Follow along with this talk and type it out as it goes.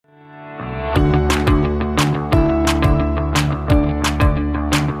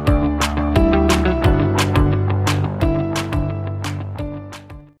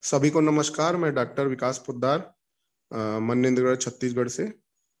सभी को नमस्कार। मैं डॉक्टर विकास पोद्दार, मन्नेन्द्रगढ़ छत्तीसगढ़ से।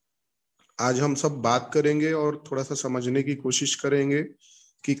 आज हम सब बात करेंगे और थोड़ा सा समझने की कोशिश करेंगे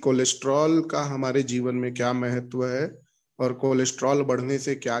कि कोलेस्ट्रॉल का हमारे जीवन में क्या महत्व है और कोलेस्ट्रॉल बढ़ने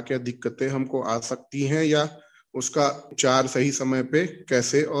से क्या क्या दिक्कतें हमको आ सकती हैं, या उसका उपचार सही समय पे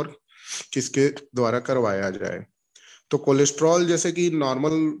कैसे और किसके द्वारा करवाया जाए। तो कोलेस्ट्रॉल, जैसे कि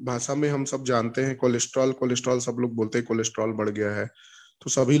नॉर्मल भाषा में हम सब जानते हैं, कोलेस्ट्रॉल कोलेस्ट्रॉल सब लोग बोलते हैं कोलेस्ट्रॉल बढ़ गया है। तो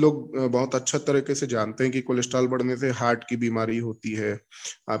सभी लोग बहुत अच्छा तरीके से जानते हैं कि कोलेस्ट्रॉल बढ़ने से हार्ट की बीमारी होती है,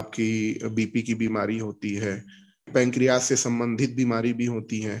 आपकी बीपी की बीमारी होती है, पैंक्रियास से संबंधित बीमारी भी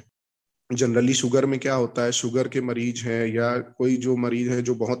होती है। जनरली शुगर में क्या होता है, शुगर के मरीज हैं या कोई जो मरीज है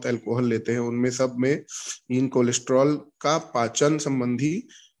जो बहुत अल्कोहल लेते हैं, उनमें सब में इन कोलेस्ट्रॉल का पाचन संबंधी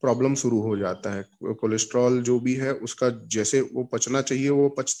प्रॉब्लम शुरू हो जाता है। कोलेस्ट्रॉल जो भी है उसका जैसे वो पचना चाहिए वो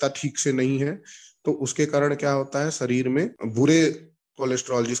पचता ठीक से नहीं है। तो उसके कारण क्या होता है, शरीर में बुरे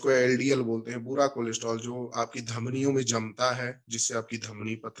कोलेस्ट्रॉल, जिसको एलडीएल बोलते हैं, बुरा कोलेस्ट्रॉल जो आपकी धमनियों में जमता है, जिससे आपकी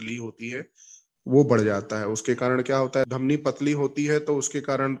धमनी पतली होती है, वो बढ़ जाता है। उसके कारण क्या होता है, धमनी पतली होती है तो उसके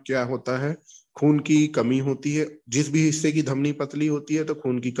कारण क्या होता है, खून की कमी होती है। जिस भी हिस्से की धमनी पतली होती है तो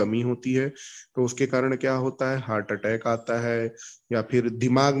खून की कमी होती है, तो उसके कारण क्या होता है, हार्ट अटैक आता है। या फिर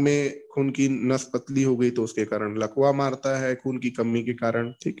दिमाग में खून की नस पतली हो गई तो उसके कारण लकवा मारता है, खून की कमी के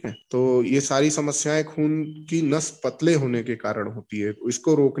कारण। ठीक है, तो ये सारी समस्याएं खून की नस पतले होने के कारण होती है। तो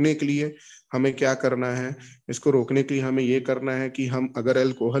इसको रोकने के लिए हमें क्या करना है, इसको रोकने के लिए हमें ये करना है कि हम अगर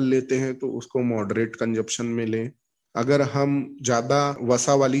अल्कोहल लेते हैं तो उसको मॉडरेट कंजप्शन में लें। अगर हम ज्यादा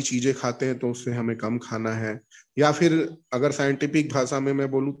वसा वाली चीजें खाते हैं तो उससे हमें कम खाना है। या फिर अगर साइंटिफिक भाषा में मैं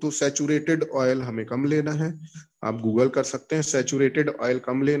बोलूँ तो सैचुरेटेड ऑयल हमें कम लेना है। आप गूगल कर सकते हैं, सैचुरेटेड ऑयल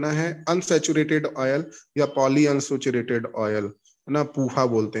कम लेना है। अनसैचुरेटेड ऑयल या पॉली अनसैचुरेटेड ऑयल ना, पूफा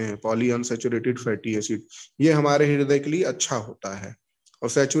बोलते हैं, पॉली अनसैचुरेटेड फैटी एसिड, ये हमारे हृदय के लिए अच्छा होता है। और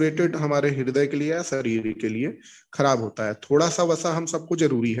सैचुरेटेड हमारे हृदय के लिए या शरीर के लिए खराब होता है। थोड़ा सा वसा हम सबको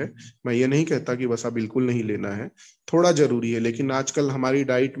जरूरी है, मैं ये नहीं कहता कि वसा बिल्कुल नहीं लेना है, थोड़ा जरूरी है। लेकिन आजकल हमारी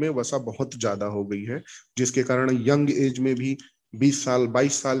डाइट में वसा बहुत ज्यादा हो गई है, जिसके कारण यंग एज में भी 20 साल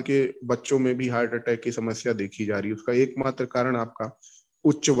 22 साल के बच्चों में भी हार्ट अटैक की समस्या देखी जा रही है। उसका एकमात्र कारण आपका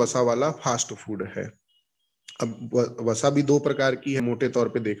उच्च वसा वाला फास्ट फूड है। अब वसा भी दो प्रकार की है, मोटे तौर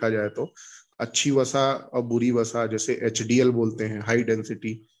पे देखा जाए तो अच्छी वसा और बुरी वसा। जैसे एचडीएल बोलते हैं, हाई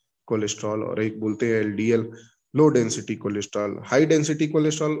डेंसिटी कोलेस्ट्रॉल, और एक बोलते हैं LDL, low density cholesterol. High density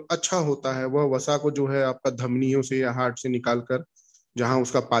cholesterol अच्छा होता है, वह वसा को जो है आपका धमनियों से या हार्ट से निकाल कर जहां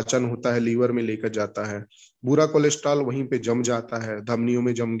उसका पाचन होता है लीवर में लेकर जाता है। बुरा कोलेस्ट्रॉल वहीं पे जम जाता है, धमनियों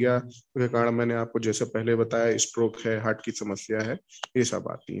में जम गया, उसके कारण मैंने आपको जैसे पहले बताया, स्ट्रोक है, हार्ट की समस्या है, ये सब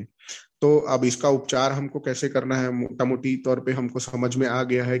आती है। तो अब इसका उपचार हमको कैसे करना है, मोटा मोटी तौर पे हमको समझ में आ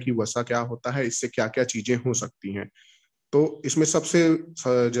गया है कि वसा क्या होता है, इससे क्या क्या चीजें हो सकती हैं। तो इसमें सबसे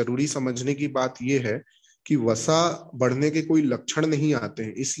जरूरी समझने की बात यह है कि वसा बढ़ने के कोई लक्षण नहीं आते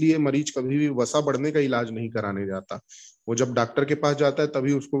हैं, इसलिए मरीज कभी भी वसा बढ़ने का इलाज नहीं कराने जाता। वो जब डॉक्टर के पास जाता है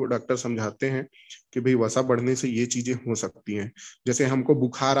तभी उसको डॉक्टर समझाते हैं कि भाई वसा बढ़ने से ये चीजें हो सकती हैं। जैसे हमको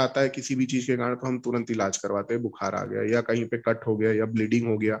बुखार आता है किसी भी चीज के कारण तो हम तुरंत इलाज करवाते हैं, बुखार आ गया या कहीं पे कट हो गया या ब्लीडिंग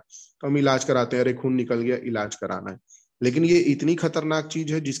हो गया तो हम इलाज कराते हैं, अरे खून निकल गया, इलाज कराना है। लेकिन ये इतनी खतरनाक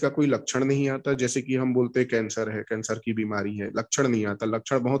चीज है जिसका कोई लक्षण नहीं आता। जैसे कि हम बोलते हैं कैंसर है, कैंसर की बीमारी है, लक्षण नहीं आता,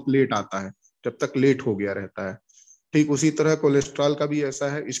 लक्षण बहुत लेट आता है, जब तक लेट हो गया रहता है। ठीक उसी तरह कोलेस्ट्रॉल का भी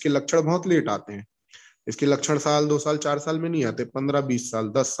ऐसा है, इसके लक्षण बहुत लेट आते हैं। इसके लक्षण साल 2 साल 4 साल में नहीं आते, 15 20 साल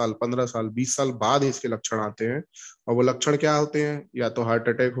 10 साल 15 साल 20 साल बाद इसके लक्षण आते हैं। और वो लक्षण क्या होते हैं, या तो हार्ट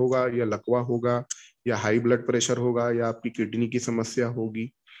अटैक होगा, या लकवा होगा, या हाई ब्लड प्रेशर होगा, या आपकी किडनी की समस्या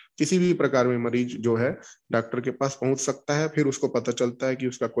होगी। किसी भी प्रकार में मरीज जो है डॉक्टर के पास पहुंच सकता है। फिर उसको पता चलता है कि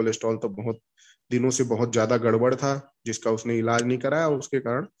उसका कोलेस्ट्रॉल तो बहुत दिनों से बहुत ज्यादा गड़बड़ था, जिसका उसने इलाज नहीं कराया, उसके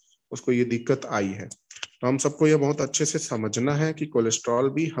कारण उसको ये दिक्कत आई है। तो हम सबको ये बहुत अच्छे से समझना है कि कोलेस्ट्रॉल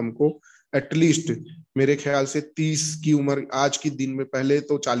भी हमको एटलीस्ट, मेरे ख्याल से 30 की उम्र, आज की दिन में, पहले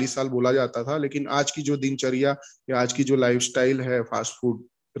तो 40 साल बोला जाता था, लेकिन आज की जो दिनचर्या या आज की जो लाइफस्टाइल है फास्ट फूड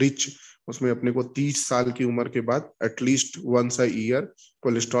रिच, उसमें अपने को 30 साल की उम्र के बाद at least once a year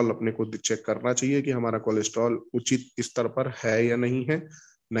cholesterol अपने को चेक करना चाहिए कि हमारा कोलेस्ट्रॉल उचित स्तर पर है या नहीं है।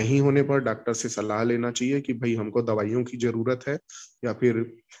 नहीं होने पर डॉक्टर से सलाह लेना चाहिए कि भाई हमको दवाइयों की जरूरत है, या फिर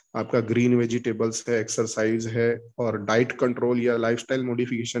आपका ग्रीन वेजिटेबल्स है, एक्सरसाइज है, और डाइट कंट्रोल या लाइफस्टाइल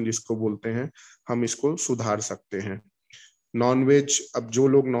मॉडिफिकेशन जिसको बोलते हैं, हम इसको सुधार सकते हैं। नॉनवेज, अब जो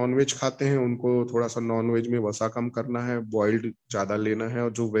लोग नॉनवेज खाते हैं उनको थोड़ा सा नॉनवेज में वसा कम करना है, बॉइल्ड ज्यादा लेना है।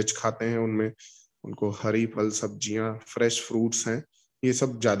 और जो वेज खाते हैं उनमें उनको हरी फल सब्जियां, फ्रेश फ्रूट्स हैं, ये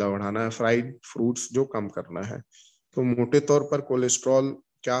सब ज्यादा बढ़ाना है, फ्राइड फ्रूट्स जो कम करना है। तो मोटे तौर पर कोलेस्ट्रॉल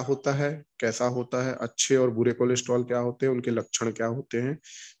क्या होता है, कैसा होता है, अच्छे और बुरे कोलेस्ट्रॉल क्या होते हैं, उनके लक्षण क्या होते हैं,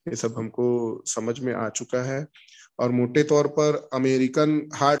 ये सब हमको समझ में आ चुका है। और मोटे तौर पर अमेरिकन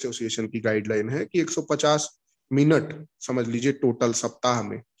हार्ट एसोसिएशन की गाइडलाइन है कि 150 मिनट समझ लीजिए टोटल सप्ताह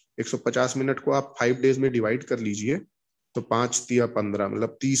में, 150 मिनट को आप 5 डेज में डिवाइड कर लीजिए, तो 5 या 15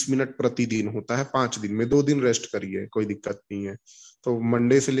 मतलब 30 मिनट प्रतिदिन होता है 5 दिन में। 2 दिन रेस्ट करिए, कोई दिक्कत नहीं है। तो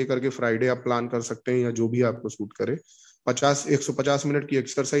मंडे से लेकर के फ्राइडे आप प्लान कर सकते हैं, या जो भी आपको सूट करे। 150 मिनट की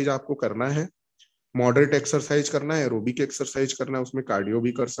एक्सरसाइज आपको करना है। मॉडरेट एक्सरसाइज करना है, एरोबिक एक्सरसाइज करना है, उसमें कार्डियो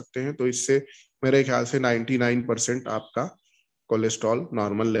भी कर सकते हैं। तो इससे मेरे ख्याल से 99% आपका कोलेस्ट्रॉल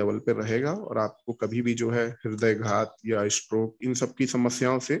नॉर्मल लेवल पे रहेगा, और आपको कभी भी जो है हृदयघात या स्ट्रोक इन सब की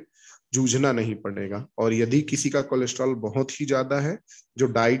समस्याओं से जूझना नहीं पड़ेगा। और यदि किसी का कोलेस्ट्रॉल बहुत ही ज्यादा है, जो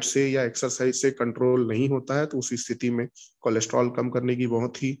डाइट से या एक्सरसाइज से कंट्रोल नहीं होता है, तो उस स्थिति में कोलेस्ट्रॉल कम करने की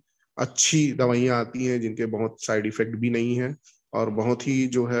बहुत ही अच्छी दवाइयां आती हैं, जिनके बहुत साइड इफेक्ट भी नहीं है, और बहुत ही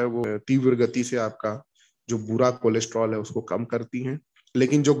जो है वो तीव्र गति से आपका जो बुरा कोलेस्ट्रॉल है उसको कम करती हैं।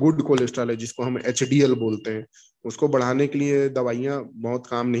 लेकिन जो गुड कोलेस्ट्रॉल है, जिसको हम HDL बोलते हैं, उसको बढ़ाने के लिए दवाइयां बहुत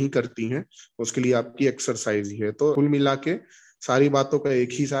काम नहीं करती हैं, उसके लिए आपकी एक्सरसाइज ही है। तो कुल मिला के सारी बातों का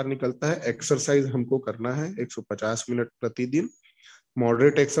एक ही सार निकलता है, एक्सरसाइज हमको करना है 150 मिनट प्रतिदिन।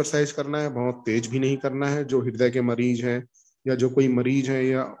 मॉडरेट एक्सरसाइज करना है, बहुत तेज भी नहीं करना है। जो हृदय के मरीज हैं, या जो कोई मरीज है,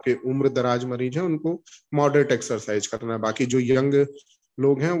 या के उम्र दराज मरीज है, उनको मॉडरेट एक्सरसाइज करना है। बाकी जो यंग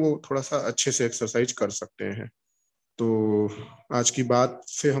लोग हैं वो थोड़ा सा अच्छे से एक्सरसाइज कर सकते हैं। तो आज की बात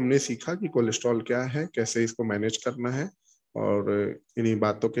से हमने सीखा कि कोलेस्ट्रॉल क्या है, कैसे इसको मैनेज करना है, और इन्हीं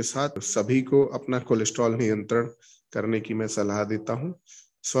बातों के साथ सभी को अपना कोलेस्ट्रॉल नियंत्रण करने की मैं सलाह देता हूँ।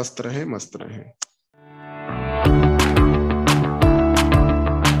 स्वस्थ रहें, मस्त रहें।